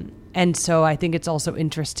 And so I think it's also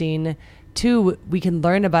interesting, too, we can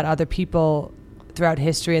learn about other people throughout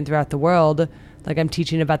history and throughout the world. Like I'm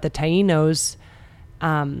teaching about the Taínos,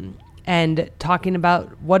 and talking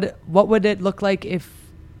about what would it look like if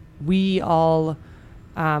we all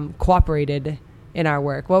cooperated in our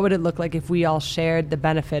work? What would it look like if we all shared the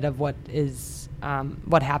benefit of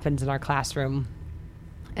what happens in our classroom?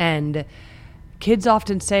 And kids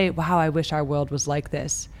often say, wow, I wish our world was like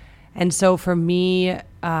this. And so for me,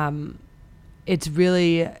 it's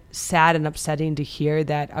really sad and upsetting to hear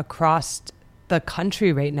that across the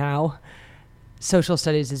country right now, social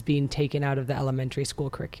studies is being taken out of the elementary school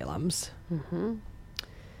curriculums. Mm-hmm.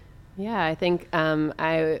 Yeah, I think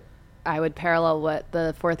I would parallel what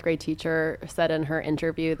the fourth grade teacher said in her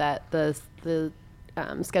interview, that the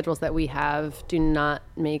schedules that we have do not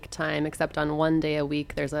make time, except on one day a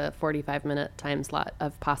week. There's a 45-minute time slot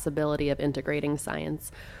of possibility of integrating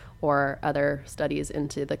science or other studies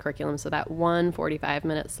into the curriculum. So that one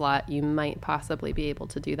 45-minute slot, you might possibly be able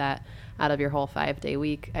to do that out of your whole 5-day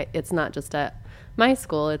week. It's not just at my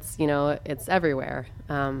school, it's everywhere.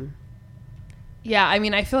 Yeah, I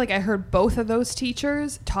mean, I feel like I heard both of those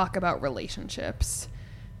teachers talk about relationships.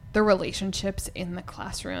 The relationships in the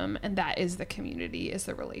classroom, and that is the community, is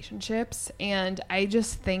the relationships. And I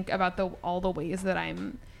just think about all the ways that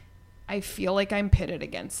I feel like I'm pitted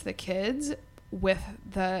against the kids with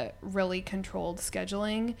the really controlled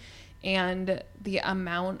scheduling and the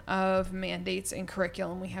amount of mandates and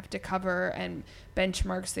curriculum we have to cover and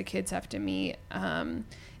benchmarks the kids have to meet,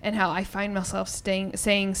 and how I find myself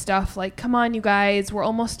saying stuff like, come on, you guys, we're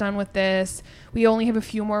almost done with this. We only have a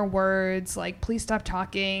few more words. Like, please stop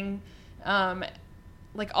talking,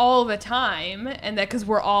 all the time. And that because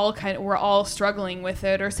we're all struggling with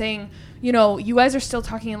it, or saying, you guys are still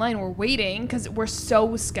talking in line. We're waiting because we're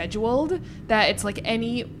so scheduled that it's like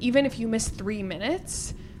even if you miss 3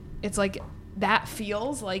 minutes, it's like that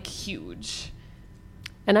feels like huge.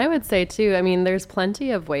 And I would say too, I mean, there's plenty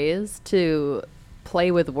of ways to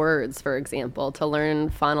play with words, for example, to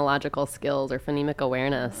learn phonological skills or phonemic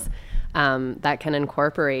awareness. that can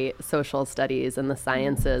incorporate social studies and the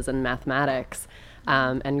sciences and mathematics,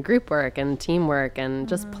 and group work and teamwork and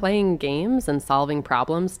just playing games and solving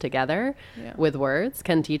problems together with words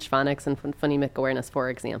can teach phonics and phonemic awareness, for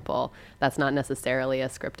example. That's not necessarily a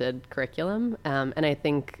scripted curriculum. And I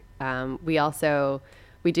think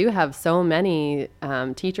we do have so many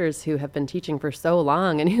teachers who have been teaching for so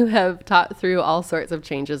long and who have taught through all sorts of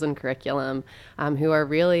changes in curriculum, who are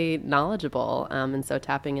really knowledgeable. And so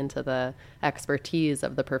tapping into the expertise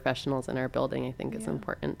of the professionals in our building, I think, is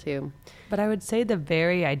important too. But I would say the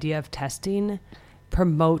very idea of testing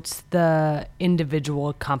promotes the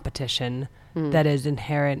individual competition that is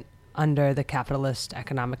inherent under the capitalist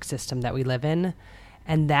economic system that we live in.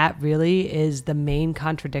 And that really is the main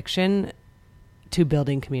contradiction to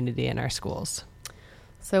building community in our schools.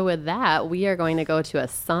 So with that, we are going to go to a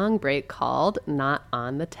song break called Not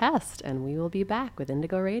on the Test, and we will be back with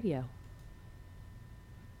Indigo Radio.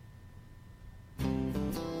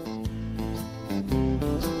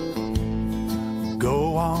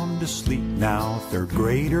 Go on to sleep now, third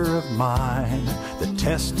grader of mine. The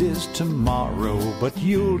test is tomorrow, but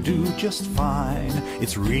you'll do just fine.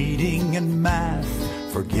 It's reading and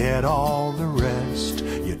math, forget all the rest.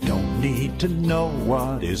 You don't need to know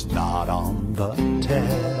what is not on the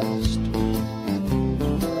test.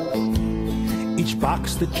 Each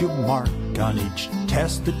box that you mark on each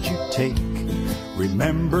test that you take,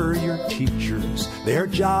 remember your teachers, their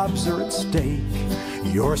jobs are at stake.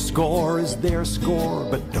 Your score is their score,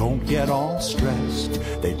 but don't get all stressed.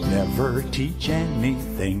 They'd never teach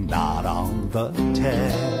anything not on the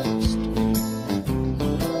test.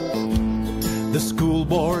 The school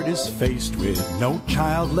board is faced with no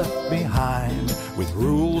child left behind, with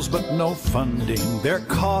rules but no funding, they're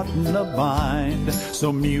caught in a bind.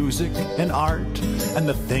 So music and art and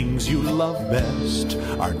the things you love best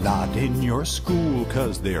are not in your school,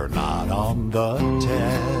 'cause they're not on the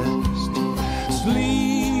test.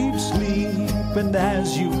 Sleep, sleep, and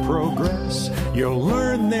as you progress, you'll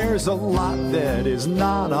learn there's a lot that is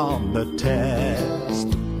not on the test.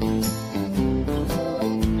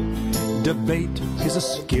 Debate is a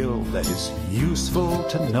skill that is useful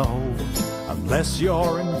to know, unless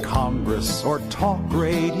you're in Congress or talk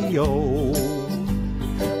radio,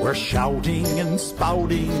 where shouting and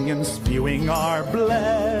spouting and spewing are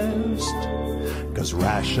blessed, 'cause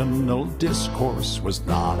rational discourse was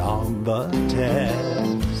not on the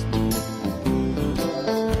test.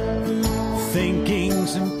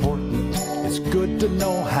 Thinking's important, it's good to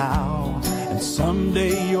know how, and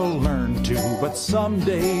someday you'll learn to, but some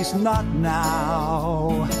days not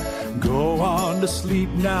now. Go on to sleep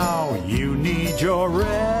now, you need your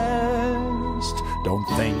rest. Don't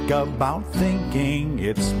think about thinking,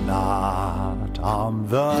 it's not on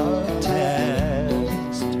the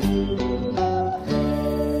test.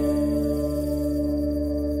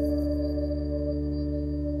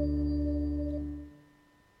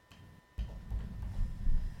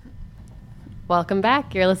 Welcome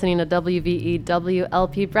back. You're listening to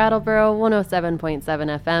WVEW-LP Brattleboro 107.7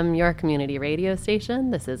 FM, your community radio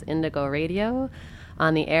station. This is Indigo Radio,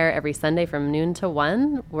 on the air every Sunday from noon to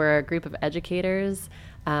 1. We're a group of educators,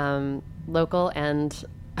 local and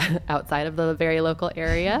outside of the very local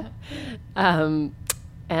area. And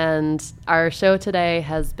our show today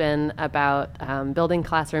has been about building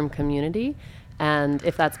classroom community, and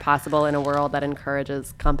if that's possible in a world that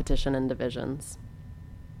encourages competition and divisions.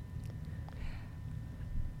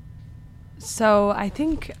 So I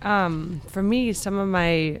think for me, some of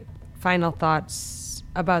my final thoughts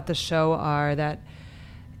about the show are that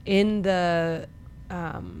in the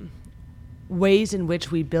ways in which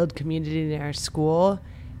we build community in our school,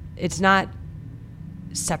 it's not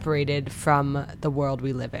separated from the world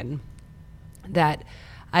we live in. That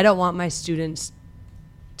I don't want my students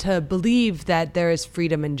to believe that there is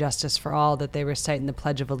freedom and justice for all that they recite in the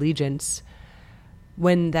Pledge of Allegiance,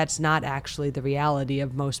 when that's not actually the reality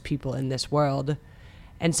of most people in this world.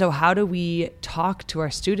 And so how do we talk to our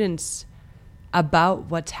students about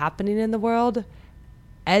what's happening in the world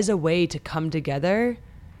as a way to come together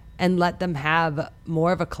and let them have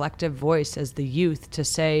more of a collective voice as the youth to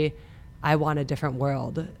say, I want a different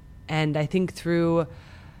world? And I think through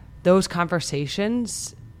those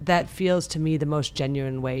conversations, that feels to me the most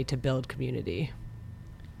genuine way to build community.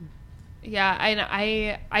 Yeah,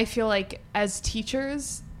 I feel like as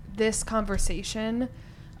teachers, this conversation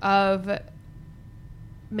of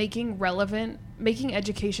making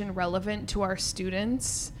education relevant to our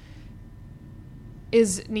students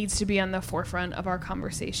needs to be on the forefront of our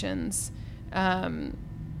conversations. Yeah.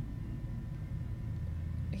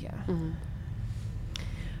 Mm-hmm.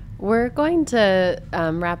 We're going to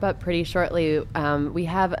wrap up pretty shortly. We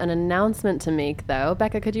have an announcement to make, though.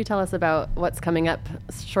 Becca, could you tell us about what's coming up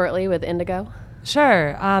shortly with Indigo?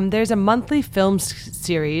 Sure. There's a monthly film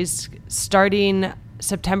series starting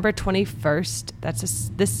September 21st. That's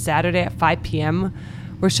this Saturday at 5 p.m.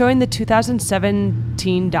 We're showing the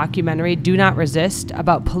 2017 documentary Do Not Resist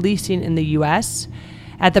about policing in the U.S.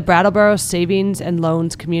 at the Brattleboro Savings and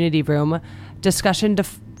Loans Community Room. Discussion to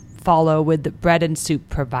follow with the bread and soup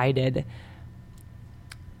provided.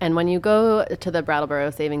 And when you go to the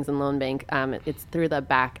Brattleboro Savings and Loan Bank, it's through the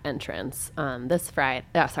back entrance this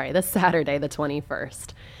Saturday, the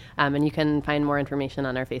 21st. And you can find more information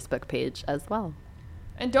on our Facebook page as well.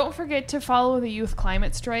 And don't forget to follow the Youth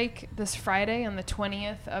Climate Strike this Friday on the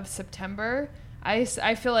 20th of September. I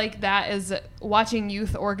feel like that is watching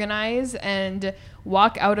youth organize and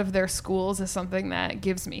walk out of their schools is something that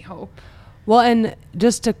gives me hope. Well, and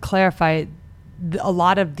just to clarify, a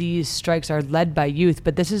lot of these strikes are led by youth,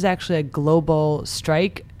 but this is actually a global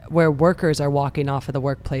strike where workers are walking off of the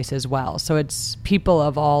workplace as well. So it's people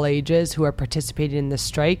of all ages who are participating in this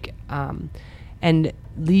strike and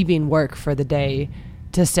leaving work for the day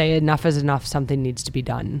to say enough is enough, something needs to be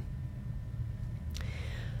done.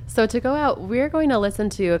 So to go out, we're going to listen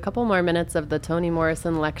to a couple more minutes of the Toni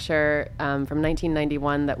Morrison lecture from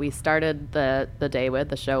 1991 that we started the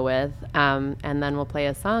show with, and then we'll play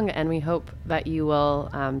a song, and we hope that you will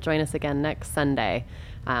join us again next Sunday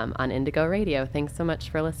on Indigo Radio. Thanks so much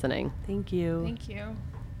for listening. Thank you. Thank you.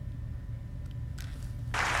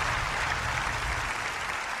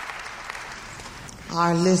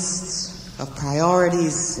 Our lists of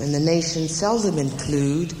priorities in the nation seldom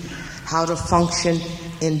include how to function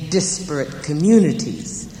in disparate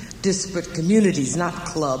communities, not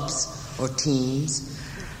clubs or teams,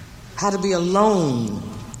 how to be alone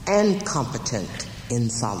and competent in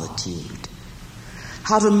solitude,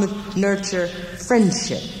 how to nurture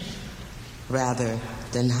friendship rather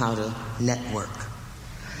than how to network,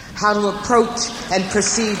 how to approach and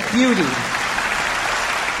perceive beauty,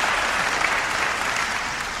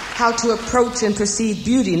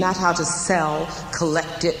 not how to sell,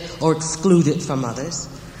 collect it, or exclude it from others.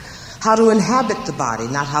 How to inhabit the body,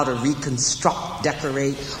 not how to reconstruct,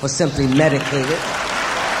 decorate, or simply medicate it.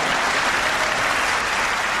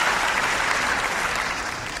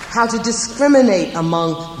 How to discriminate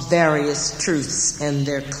among various truths and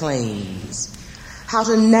their claims. How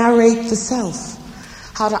to narrate the self.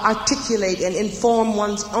 How to articulate and inform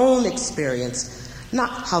one's own experience,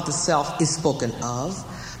 not how the self is spoken of,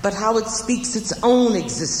 but how it speaks its own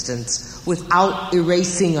existence without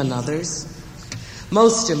erasing another's.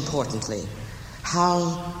 Most importantly,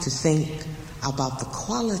 how to think about the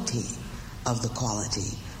quality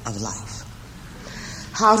of life.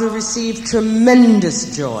 How to receive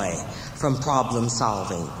tremendous joy from problem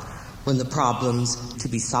solving when the problems to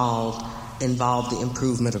be solved involve the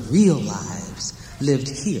improvement of real lives lived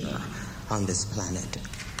here on this planet.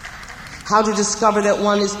 How to discover that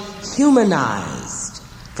one is humanized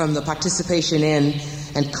from the participation in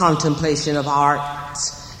and contemplation of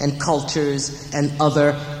arts and cultures and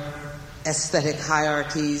other aesthetic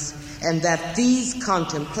hierarchies, and that these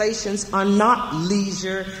contemplations are not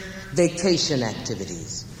leisure vacation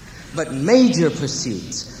activities, but major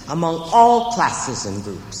pursuits among all classes and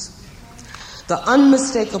groups. The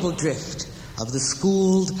unmistakable drift of the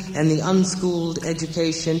schooled and the unschooled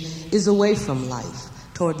education is away from life,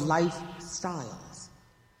 toward lifestyle.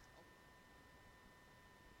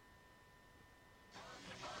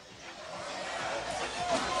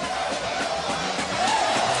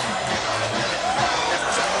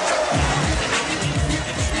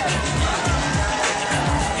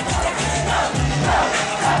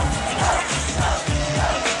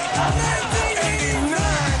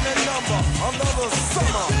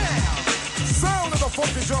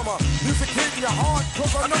 Music hitting your heart, cause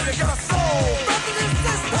I know you got a soul.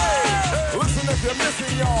 Hey, listen if you're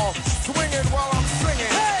missing, y'all. Swinging while I'm singing.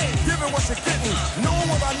 Hey, giving what you're getting. Know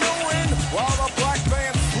what I know in. While the black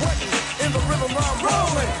band's sweating. In the rhythm I'm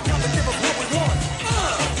rolling. Gotta give us what we want.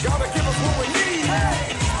 Gotta give us what we need.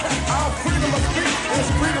 Hey, our freedom of speech is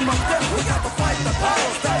freedom of death. We got to fight the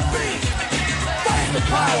powers that be. Fight the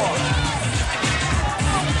power.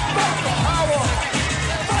 Fight the power.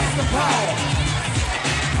 Fight the power.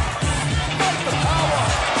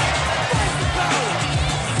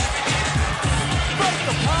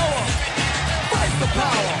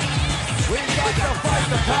 We got to fight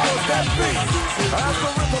the powers that be.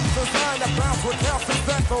 Algorithms designed to bounce with calcium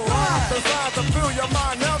that the rhyme. Designed to fill your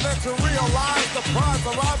mind now that you realize the prize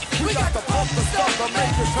arrives. We got to pump the stuff to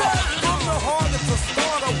make it tough. From the heart, it's the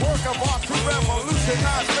start of work work of art to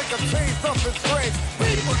revolutionize, make a change, something strange.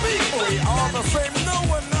 People, we are the same, no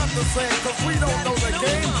we're not the same, cause we don't know the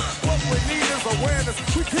game. What we need is awareness,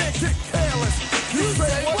 we can't get careless. You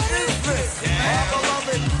say, what is this? Our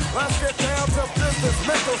beloved, let's get down to business.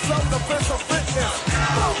 Mental self-defense of fitness.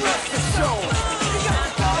 Don't let the show. You got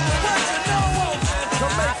to go with what you know. To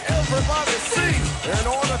make everybody see. In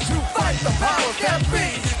order to fight the powers that be.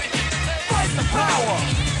 Fight the power.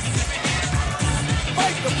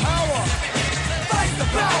 Fight the power. Fight the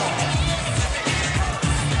power.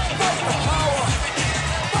 Fight the power.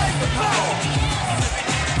 Fight the power.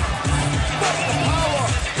 Fight the power.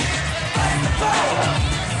 Fight the power.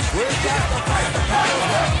 We got to fight the powers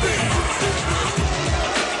that be.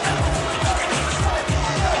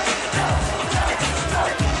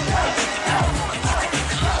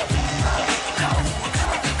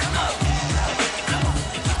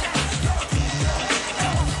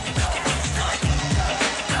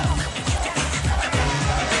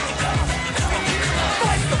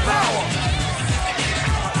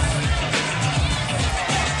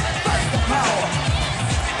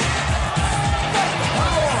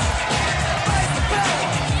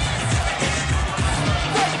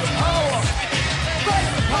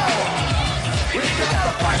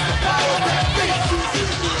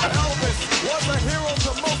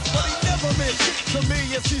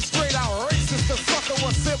 She's straight out racist, the sucker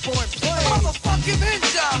was simple and plain. Motherfucking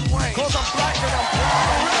John Wayne. Cause I'm black and I'm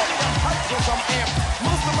proud, I'm ready, I'm hyped cause I'm amped.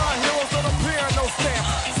 Most of my heroes don't appear in no stamp.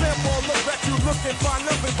 Sample look at you looking find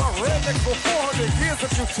nothing but rednecks for 400 years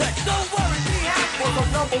if you check. Don't worry, be happy. Was a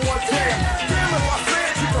number one jam. Damn if I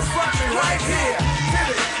said you can slap me right here. Hit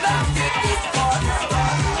it. Let's get this party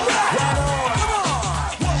started. Right on. Come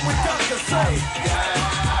on. What we got to say.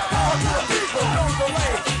 Power to the people, no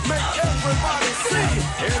delay. Make everybody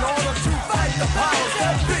see. In order to fight the powers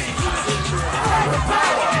that be. Fight the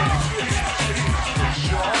power.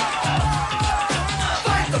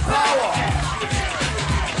 Fight the power.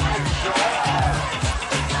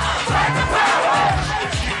 Fight the power.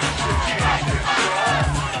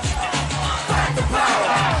 Fight the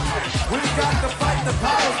power. We got to fight the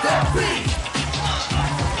powers that be.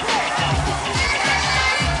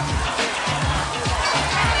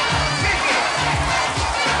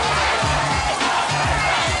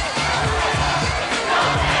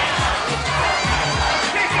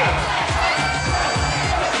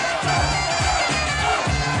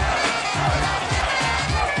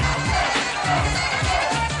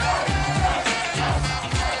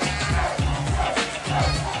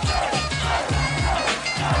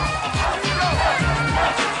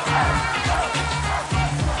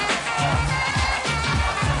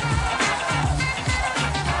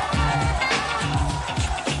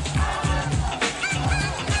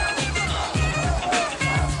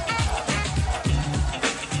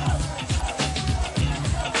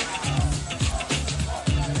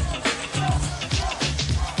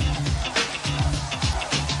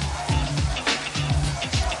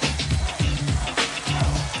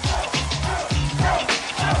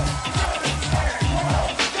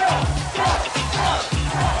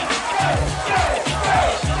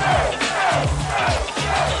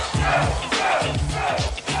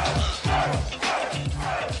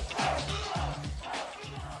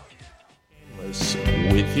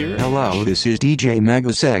 Hello, this is DJ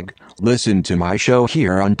Megaseg. Listen to my show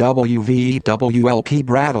here on WVWLP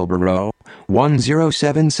Brattleboro,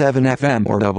 1077 FM or